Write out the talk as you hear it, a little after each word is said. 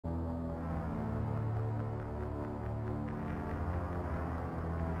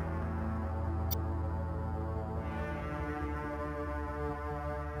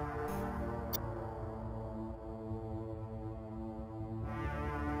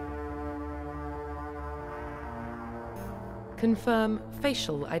Confirm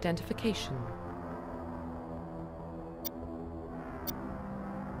facial identification.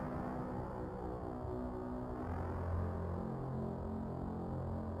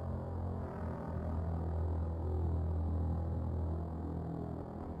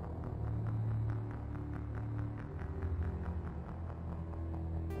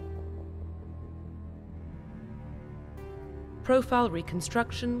 Profile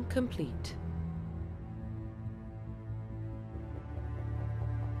reconstruction complete.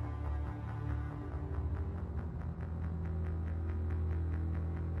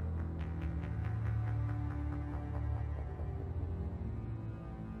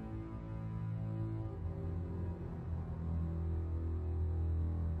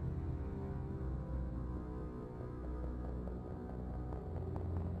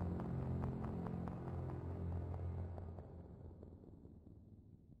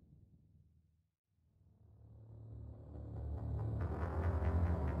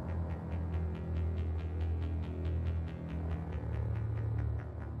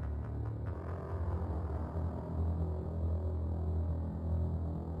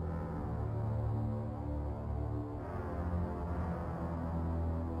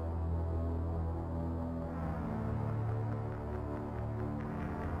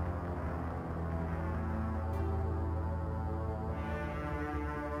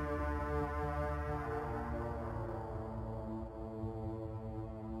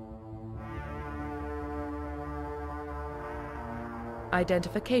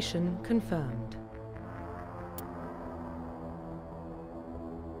 Identification confirmed.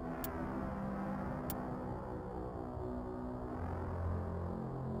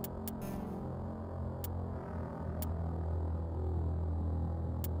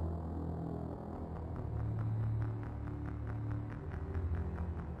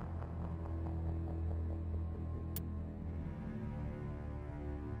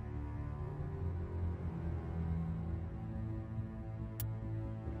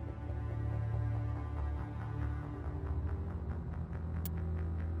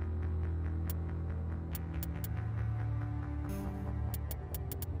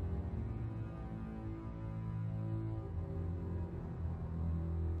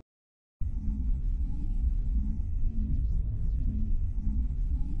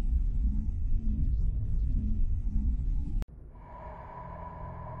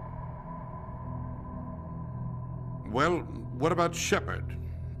 Well, what about Shepard?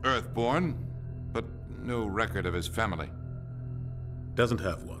 Earthborn, but no record of his family. Doesn't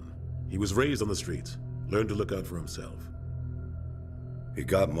have one. He was raised on the streets, learned to look out for himself. He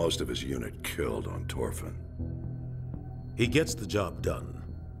got most of his unit killed on Torfin. He gets the job done,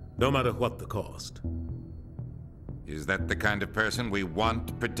 no matter what the cost. Is that the kind of person we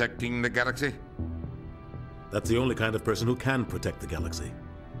want protecting the galaxy? That's the only kind of person who can protect the galaxy.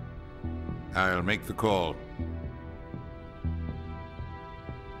 I'll make the call.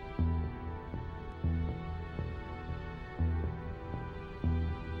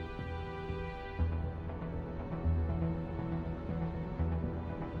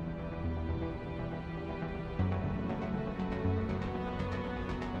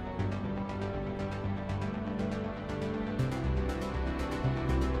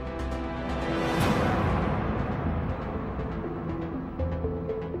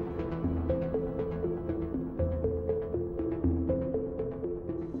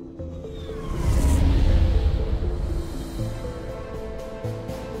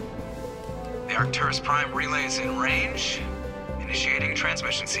 Arcturus Prime relay is in range. Initiating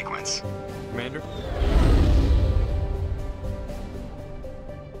transmission sequence. Commander?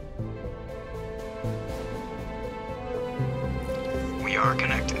 We are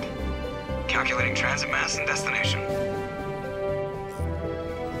connected. Calculating transit mass and destination.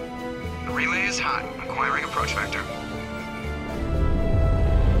 The relay is hot. Acquiring approach vector.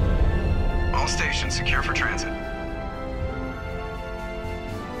 All stations secure for transit.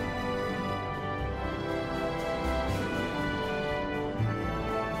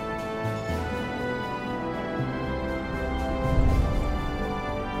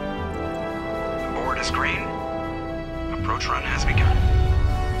 Green. Approach run has begun.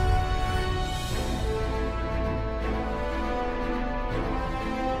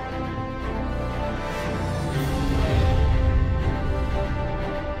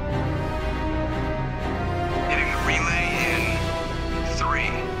 Hitting the relay in 3,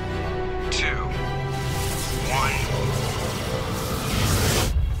 2, 1.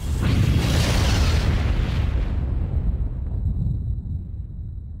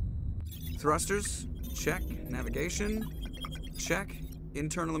 Thrusters. Check. Navigation. Check.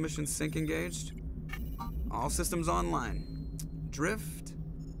 Internal emissions sync engaged. All systems online. drift,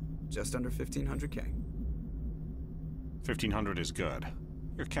 just under 1,500K. 1,500 is good.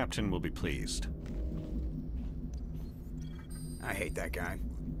 Your captain will be pleased. I hate that guy.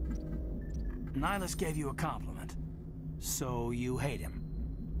 Nihilus gave you a compliment, so you hate him.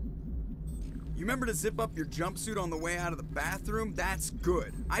 You remember to zip up your jumpsuit on the way out of the bathroom? That's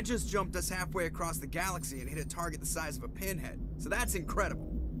good. I just jumped us halfway across the galaxy and hit a target the size of a pinhead, so that's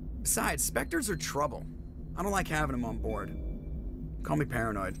incredible. Besides, Spectres are trouble. I don't like having them on board. Call me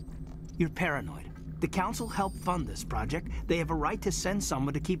paranoid. You're paranoid. The Council helped fund this project. They have a right to send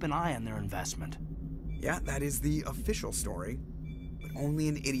someone to keep an eye on their investment. Yeah, that is the official story. But only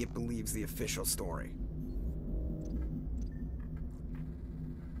an idiot believes the official story.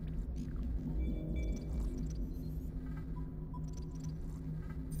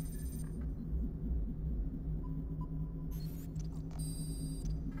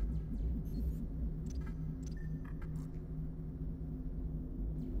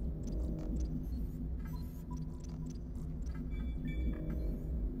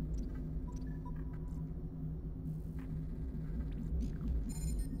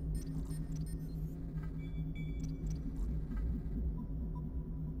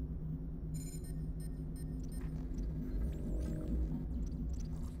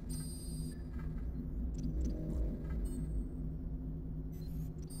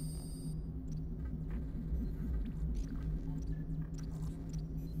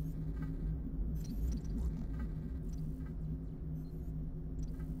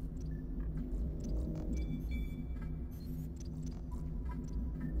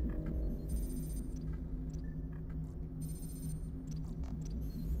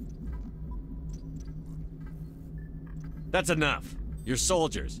 That's enough. You're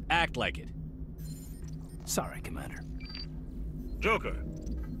soldiers. Act like it. Sorry, Commander. Joker,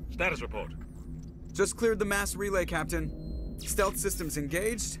 status report. Just cleared the mass relay, Captain. Stealth systems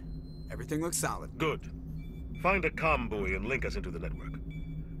engaged. Everything looks solid. Good. Find a comm buoy and link us into the network.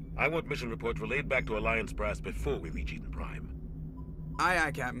 I want mission reports relayed back to Alliance Brass before we reach Eden Prime. Aye,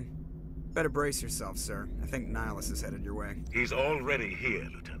 aye, Captain. Better brace yourself, sir. I think Nihilus is headed your way. He's already here,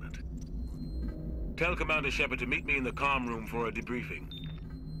 Lieutenant. Tell Commander Shepard to meet me in the comm room for a debriefing.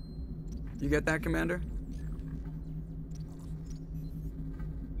 You get that, Commander?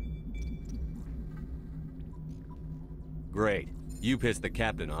 Great. You pissed the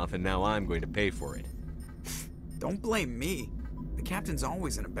captain off, and now I'm going to pay for it. Don't blame me. The captain's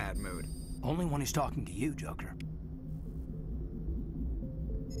always in a bad mood. Only when he's talking to you, Joker.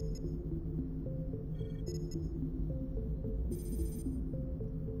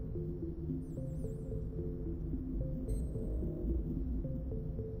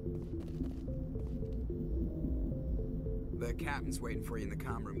 The captain's waiting for you in the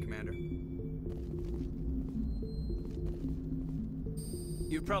comm room, Commander.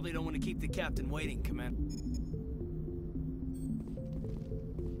 You probably don't want to keep the captain waiting, Commander.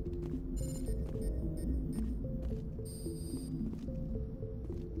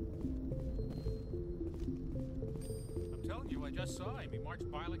 I'm telling you, I just saw him. He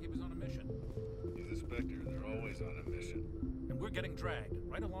marched by like he was on a mission. He's a Spectre. They're always on a mission. And we're getting dragged,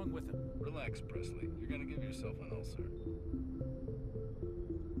 right along with him. Relax, Presley. You're gonna give yourself an ulcer.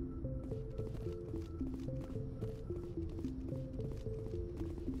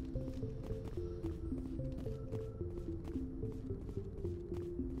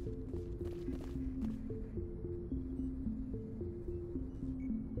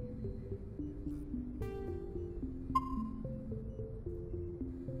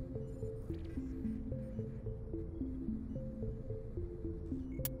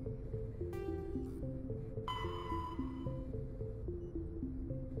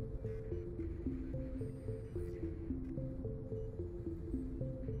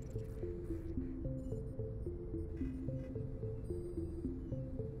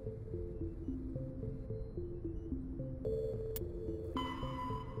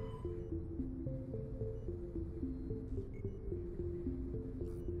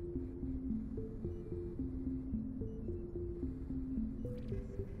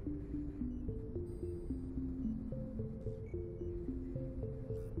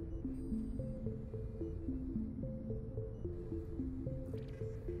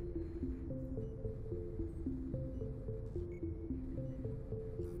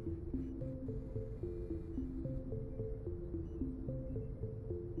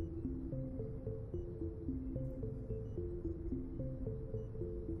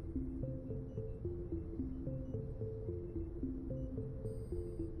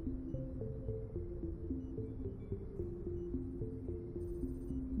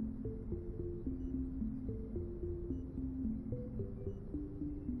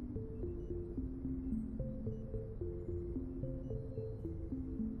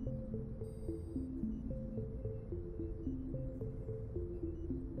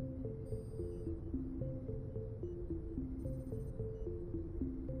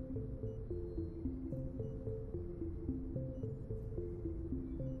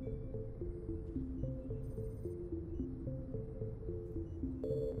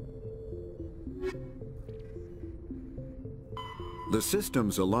 The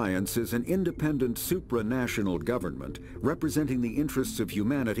Systems Alliance is an independent supranational government representing the interests of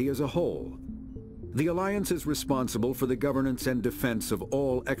humanity as a whole. The Alliance is responsible for the governance and defense of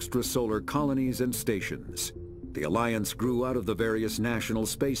all extrasolar colonies and stations. The Alliance grew out of the various national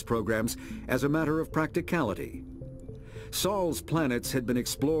space programs as a matter of practicality. Sol's planets had been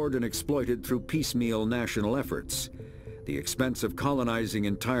explored and exploited through piecemeal national efforts. The expense of colonizing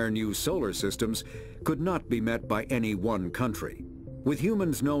entire new solar systems could not be met by any one country. With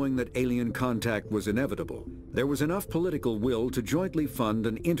humans knowing that alien contact was inevitable, there was enough political will to jointly fund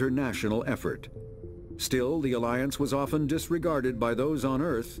an international effort. Still, the Alliance was often disregarded by those on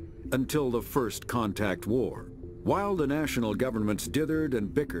Earth until the First Contact War. While the national governments dithered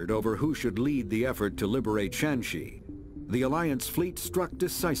and bickered over who should lead the effort to liberate Shanxi, the Alliance fleet struck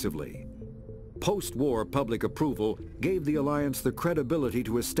decisively. Post-war public approval gave the Alliance the credibility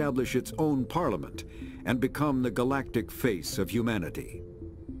to establish its own parliament and become the galactic face of humanity.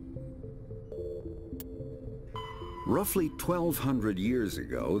 Roughly 1,200 years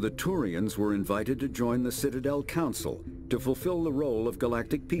ago, the Turians were invited to join the Citadel Council to fulfill the role of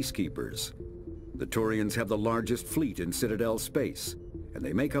galactic peacekeepers. The Turians have the largest fleet in Citadel space, and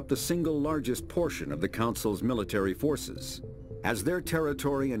they make up the single largest portion of the Council's military forces. As their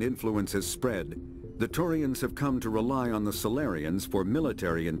territory and influence has spread, the Turians have come to rely on the Solarians for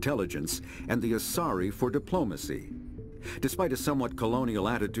military intelligence and the Asari for diplomacy. Despite a somewhat colonial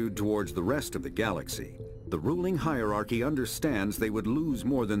attitude towards the rest of the galaxy, the ruling hierarchy understands they would lose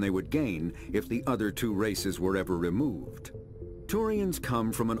more than they would gain if the other two races were ever removed. Turians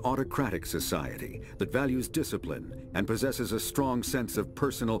come from an autocratic society that values discipline and possesses a strong sense of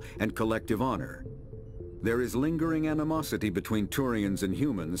personal and collective honor. There is lingering animosity between Turians and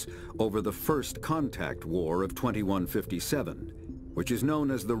humans over the First Contact War of 2157, which is known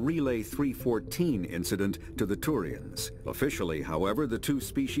as the Relay 314 incident to the Turians. Officially, however, the two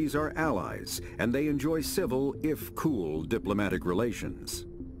species are allies, and they enjoy civil, if cool, diplomatic relations.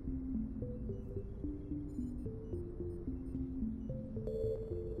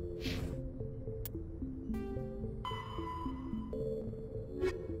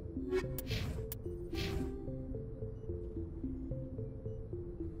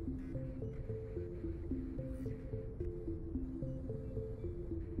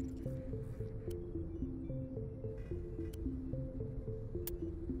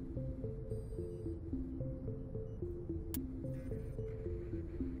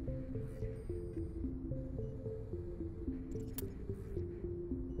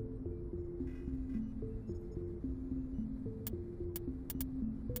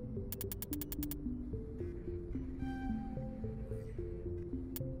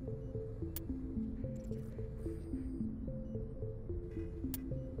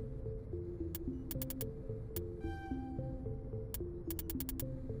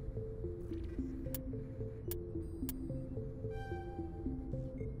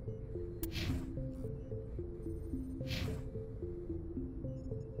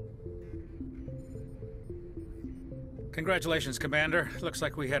 Congratulations, Commander. Looks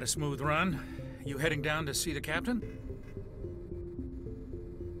like we had a smooth run. You heading down to see the captain?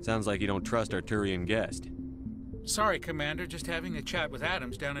 Sounds like you don't trust our Turian guest. Sorry, Commander. Just having a chat with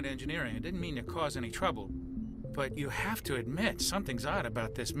Adams down at engineering. I didn't mean to cause any trouble. But you have to admit, something's odd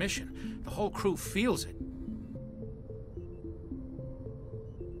about this mission. The whole crew feels it.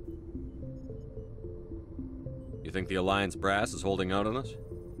 You think the Alliance brass is holding out on us?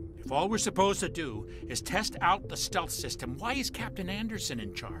 If all we're supposed to do is test out the stealth system, why is Captain Anderson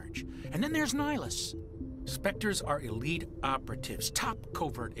in charge? And then there's Nihilus. Spectres are elite operatives, top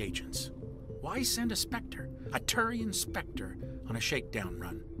covert agents. Why send a Spectre, a Turian Spectre, on a shakedown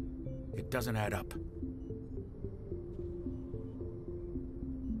run? It doesn't add up.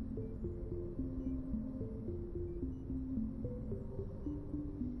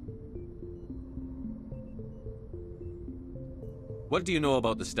 What do you know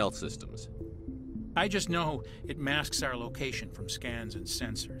about the stealth systems? I just know it masks our location from scans and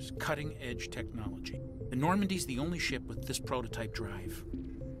sensors. Cutting-edge technology. The Normandy's the only ship with this prototype drive.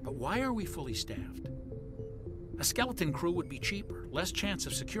 But why are we fully staffed? A skeleton crew would be cheaper, less chance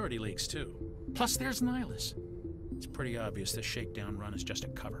of security leaks too. Plus there's Nihilus. It's pretty obvious this shakedown run is just a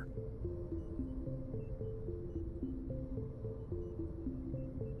cover.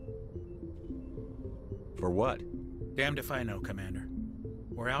 For what? Damned if I know, Commander.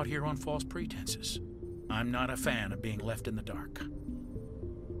 We're out here on false pretenses. I'm not a fan of being left in the dark.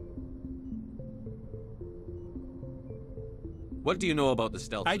 What do you know about the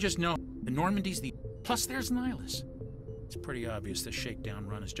stealth? I just know the Normandy's the... Plus there's Nihilus. It's pretty obvious this shakedown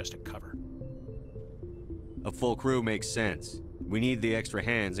run is just a cover. A full crew makes sense. We need the extra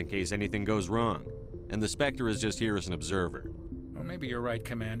hands in case anything goes wrong. And the Spectre is just here as an observer. Well, maybe you're right,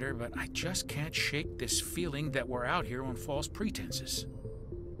 Commander, but I just can't shake this feeling that we're out here on false pretenses.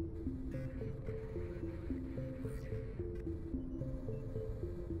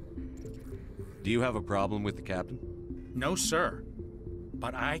 Do you have a problem with the Captain? No, sir.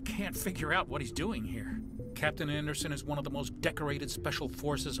 But I can't figure out what he's doing here. Captain Anderson is one of the most decorated Special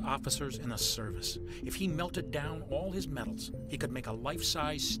Forces officers in the service. If he melted down all his medals, he could make a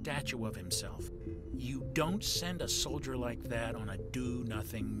life-size statue of himself. You don't send a soldier like that on a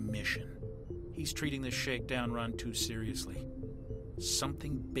do-nothing mission. He's treating this shakedown run too seriously.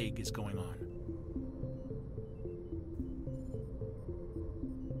 Something big is going on.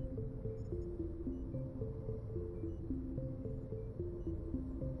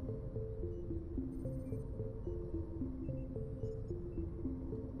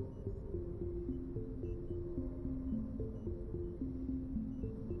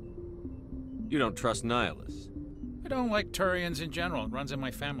 You don't trust Nihilus? I don't like Turians in general. It runs in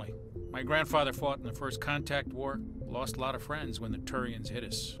my family. My grandfather fought in the First Contact War, lost a lot of friends when the Turians hit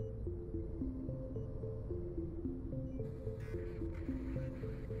us.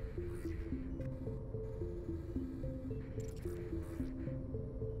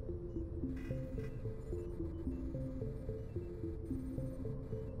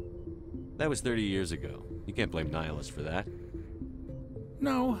 That was 30 years ago. You can't blame Nihilus for that.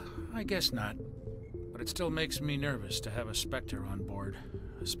 No, I guess not. But it still makes me nervous to have a Spectre on board,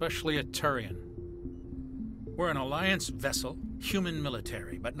 especially a Turian. We're an Alliance vessel, human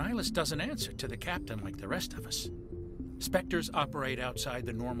military, but Nihilus doesn't answer to the captain like the rest of us. Spectres operate outside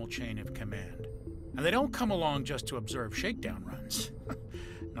the normal chain of command, and they don't come along just to observe shakedown runs.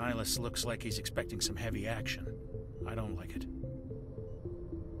 Nihilus looks like he's expecting some heavy action. I don't like it.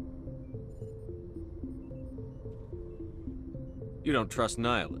 You don't trust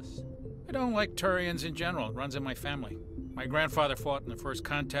Nihilus? I don't like Turians in general. It runs in my family. My grandfather fought in the First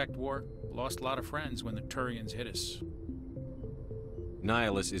Contact War, lost a lot of friends when the Turians hit us.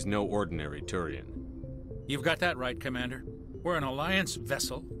 Nihilus is no ordinary Turian. You've got that right, Commander. We're an Alliance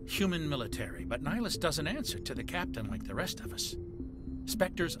vessel, human military, but Nihilus doesn't answer to the captain like the rest of us.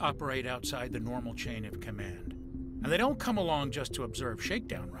 Spectres operate outside the normal chain of command, and they don't come along just to observe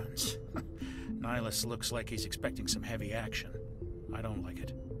shakedown runs. Nihilus looks like he's expecting some heavy action. I don't like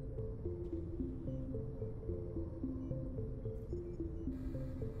it.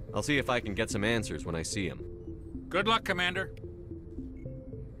 I'll see if I can get some answers when I see him. Good luck, Commander.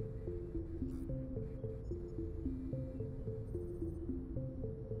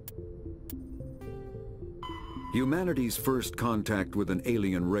 Humanity's first contact with an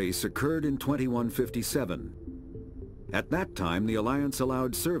alien race occurred in 2157. At that time, the Alliance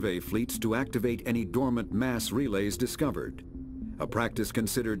allowed survey fleets to activate any dormant mass relays discovered, a practice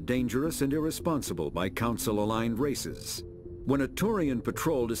considered dangerous and irresponsible by Council-aligned races. When a Turian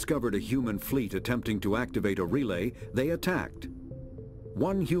patrol discovered a human fleet attempting to activate a relay, they attacked.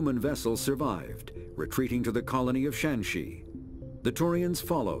 One human vessel survived, retreating to the colony of Shanxi. The Turians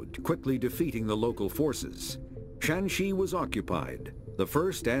followed, quickly defeating the local forces. Shanxi was occupied, the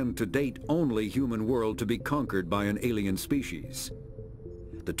first and to date only human world to be conquered by an alien species.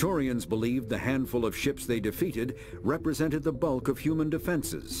 The Turians believed the handful of ships they defeated represented the bulk of human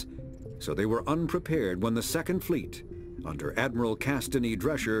defenses, so they were unprepared when the Second Fleet, under Admiral Castany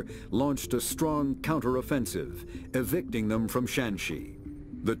Drescher, launched a strong counteroffensive, evicting them from Shanxi.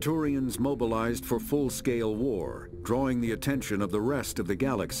 The Turians mobilized for full-scale war, drawing the attention of the rest of the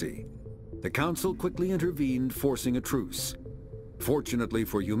galaxy. The Council quickly intervened, forcing a truce. Fortunately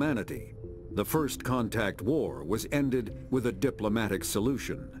for humanity, the First Contact War was ended with a diplomatic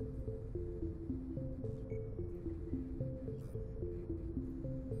solution.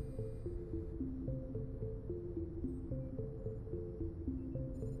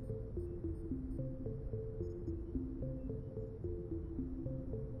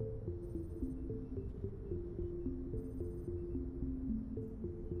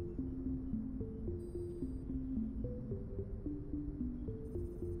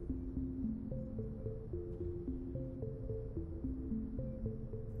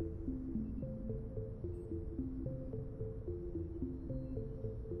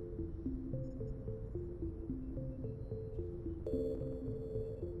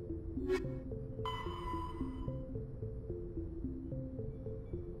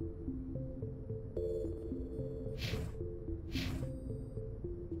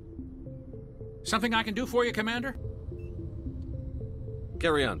 Something I can do for you, Commander?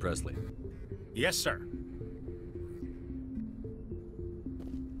 Carry on, Presley. Yes, sir.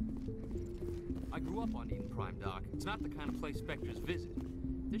 grew up on Eden Prime, Doc. It's not the kind of place Spectres visit.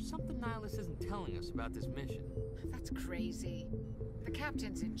 There's something Nihilus isn't telling us about this mission. That's crazy. The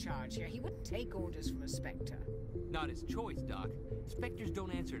captain's in charge here. He wouldn't take orders from a Spectre. Not his choice, Doc. Spectres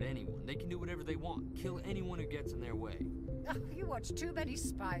don't answer to anyone. They can do whatever they want. Kill anyone who gets in their way. Oh, you watch too many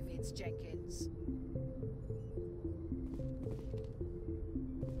spy vids, Jenkins.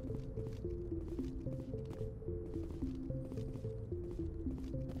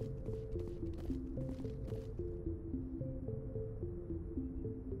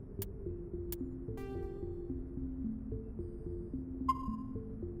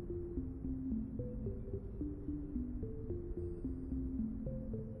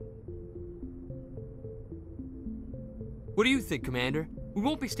 What do you think, Commander? We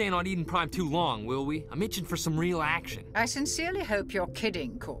won't be staying on Eden Prime too long, will we? I'm itching for some real action. I sincerely hope you're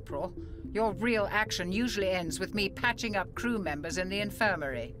kidding, Corporal. Your real action usually ends with me patching up crew members in the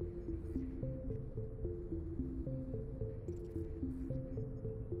infirmary.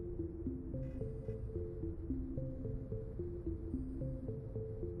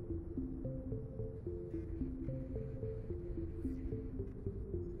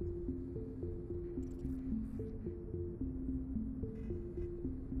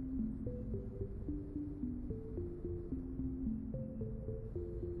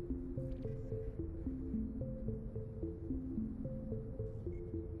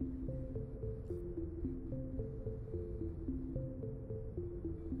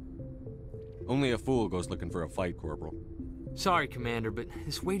 Only a fool goes looking for a fight, Corporal. Sorry, Commander, but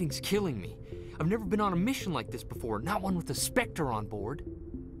this waiting's killing me. I've never been on a mission like this before, not one with a Spectre on board.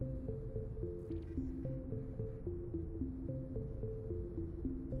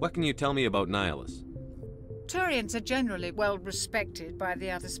 What can you tell me about Nihilus? Turians are generally well respected by the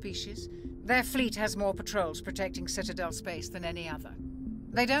other species. Their fleet has more patrols protecting Citadel space than any other.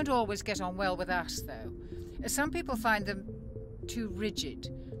 They don't always get on well with us, though. Some people find them too rigid.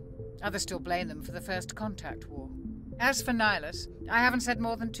 Others still blame them for the First Contact War. As for Nihilus, I haven't said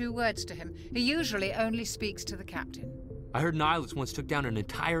more than 2 words to him. He usually only speaks to the captain. I heard Nihilus once took down an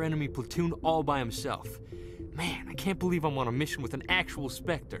entire enemy platoon all by himself. Man, I can't believe I'm on a mission with an actual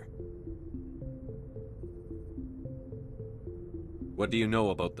Spectre. What do you know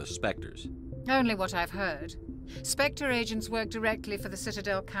about the Spectres? Only what I've heard. Spectre agents work directly for the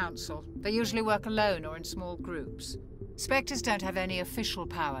Citadel Council. They usually work alone or in small groups. Spectres don't have any official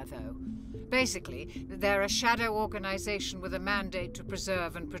power, though. Basically, they're a shadow organization with a mandate to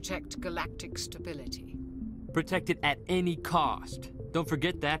preserve and protect galactic stability. Protect it at any cost. Don't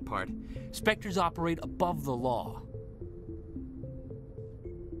forget that part. Spectres operate above the law.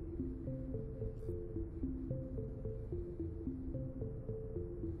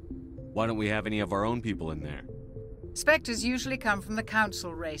 Why don't we have any of our own people in there? Spectres usually come from the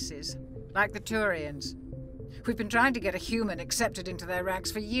Council races, like the Turians. We've been trying to get a human accepted into their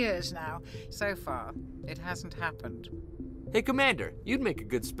ranks for years now. So far, it hasn't happened. Hey, Commander, you'd make a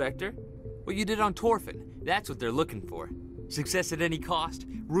good Spectre. What you did on Torfin, that's what they're looking for. Success at any cost,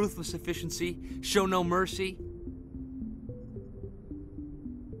 ruthless efficiency, show no mercy.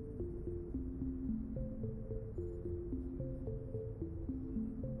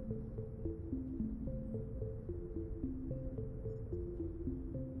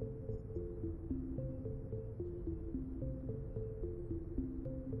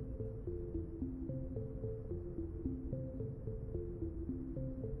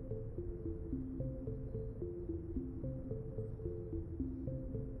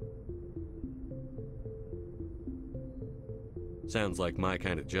 Sounds like my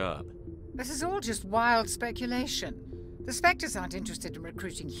kind of job. This is all just wild speculation. The Spectres aren't interested in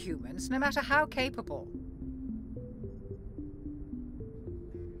recruiting humans, no matter how capable.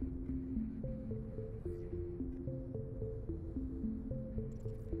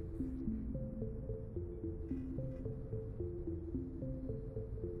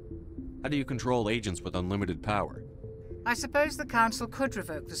 How do you control agents with unlimited power? I suppose the Council could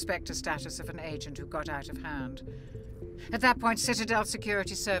revoke the Spectre status of an agent who got out of hand. At that point, Citadel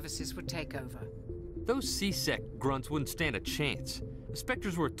Security Services would take over. Those C-Sec grunts wouldn't stand a chance. The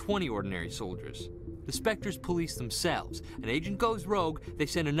Spectres were 20 ordinary soldiers. The Spectres police themselves. An agent goes rogue, they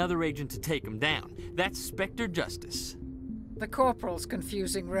send another agent to take him down. That's Spectre justice. The Corporal's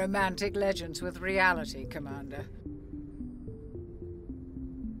confusing romantic legends with reality, Commander.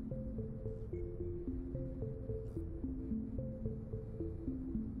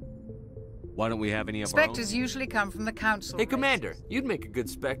 Why don't we have any of Spectres our own? usually come from the Council. Hey, Commander, you'd make a good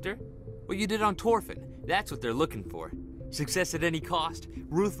Spectre. What you did on Torfin, that's what they're looking for. Success at any cost,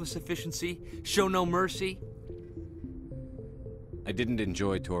 ruthless efficiency, show no mercy. I didn't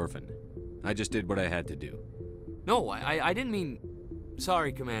enjoy Torfin. I just did what I had to do. No, I didn't mean...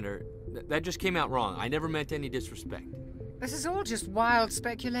 Sorry, Commander. That just came out wrong. I never meant any disrespect. This is all just wild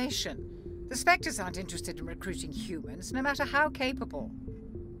speculation. The Spectres aren't interested in recruiting humans, no matter how capable.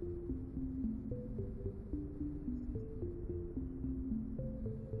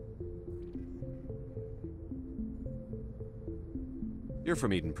 You're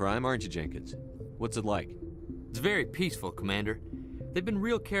from Eden Prime, aren't you, Jenkins? What's it like? It's very peaceful, Commander. They've been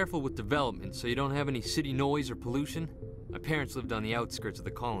real careful with development, so you don't have any city noise or pollution. My parents lived on the outskirts of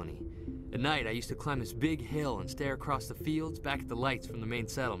the colony. At night, I used to climb this big hill and stare across the fields back at the lights from the main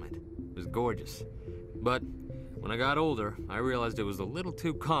settlement. It was gorgeous. But when I got older, I realized it was a little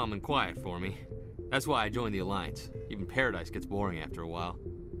too calm and quiet for me. That's why I joined the Alliance. Even Paradise gets boring after a while.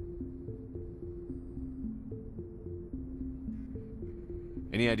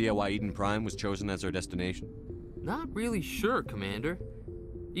 Any idea why Eden Prime was chosen as our destination? Not really sure, Commander.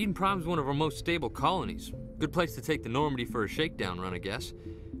 Eden Prime's one of our most stable colonies. Good place to take the Normandy for a shakedown run, I guess.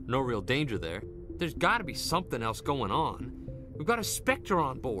 No real danger there. There's gotta be something else going on. We've got a Spectre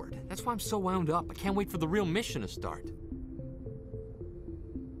on board. That's why I'm so wound up. I can't wait for the real mission to start.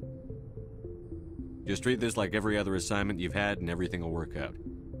 Just treat this like every other assignment you've had and everything will work out.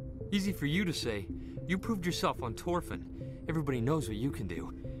 Easy for you to say. You proved yourself on Torfin. Everybody knows what you can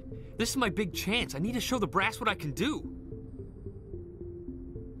do. This is my big chance. I need to show the brass what I can do.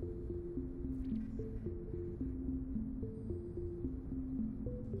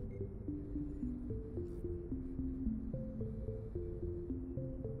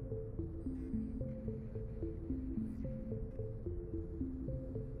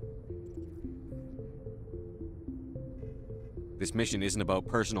 This mission isn't about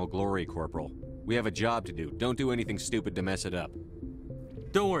personal glory, Corporal. We have a job to do. Don't do anything stupid to mess it up.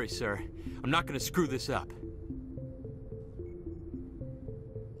 Don't worry, sir. I'm not gonna screw this up.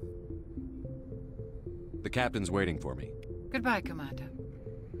 The captain's waiting for me. Goodbye, Commander.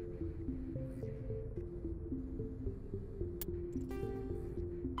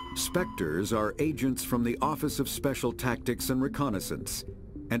 Spectres are agents from the Office of Special Tactics and Reconnaissance,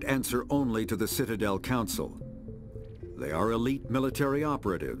 and answer only to the Citadel Council. They are elite military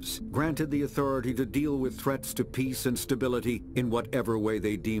operatives, granted the authority to deal with threats to peace and stability in whatever way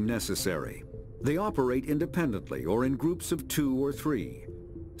they deem necessary. They operate independently or in groups of 2 or 3.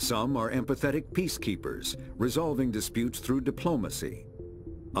 Some are empathetic peacekeepers, resolving disputes through diplomacy.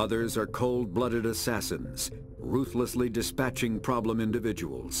 Others are cold-blooded assassins, ruthlessly dispatching problem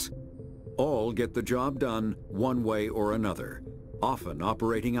individuals. All get the job done one way or another, often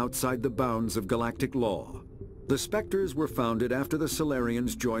operating outside the bounds of galactic law. The Spectres were founded after the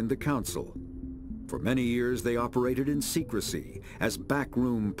Salarians joined the Council. For many years they operated in secrecy as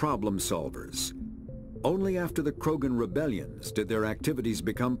backroom problem solvers. Only after the Krogan rebellions did their activities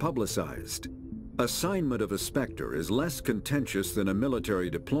become publicized. Assignment of a Spectre is less contentious than a military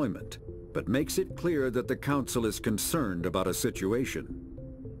deployment, but makes it clear that the Council is concerned about a situation.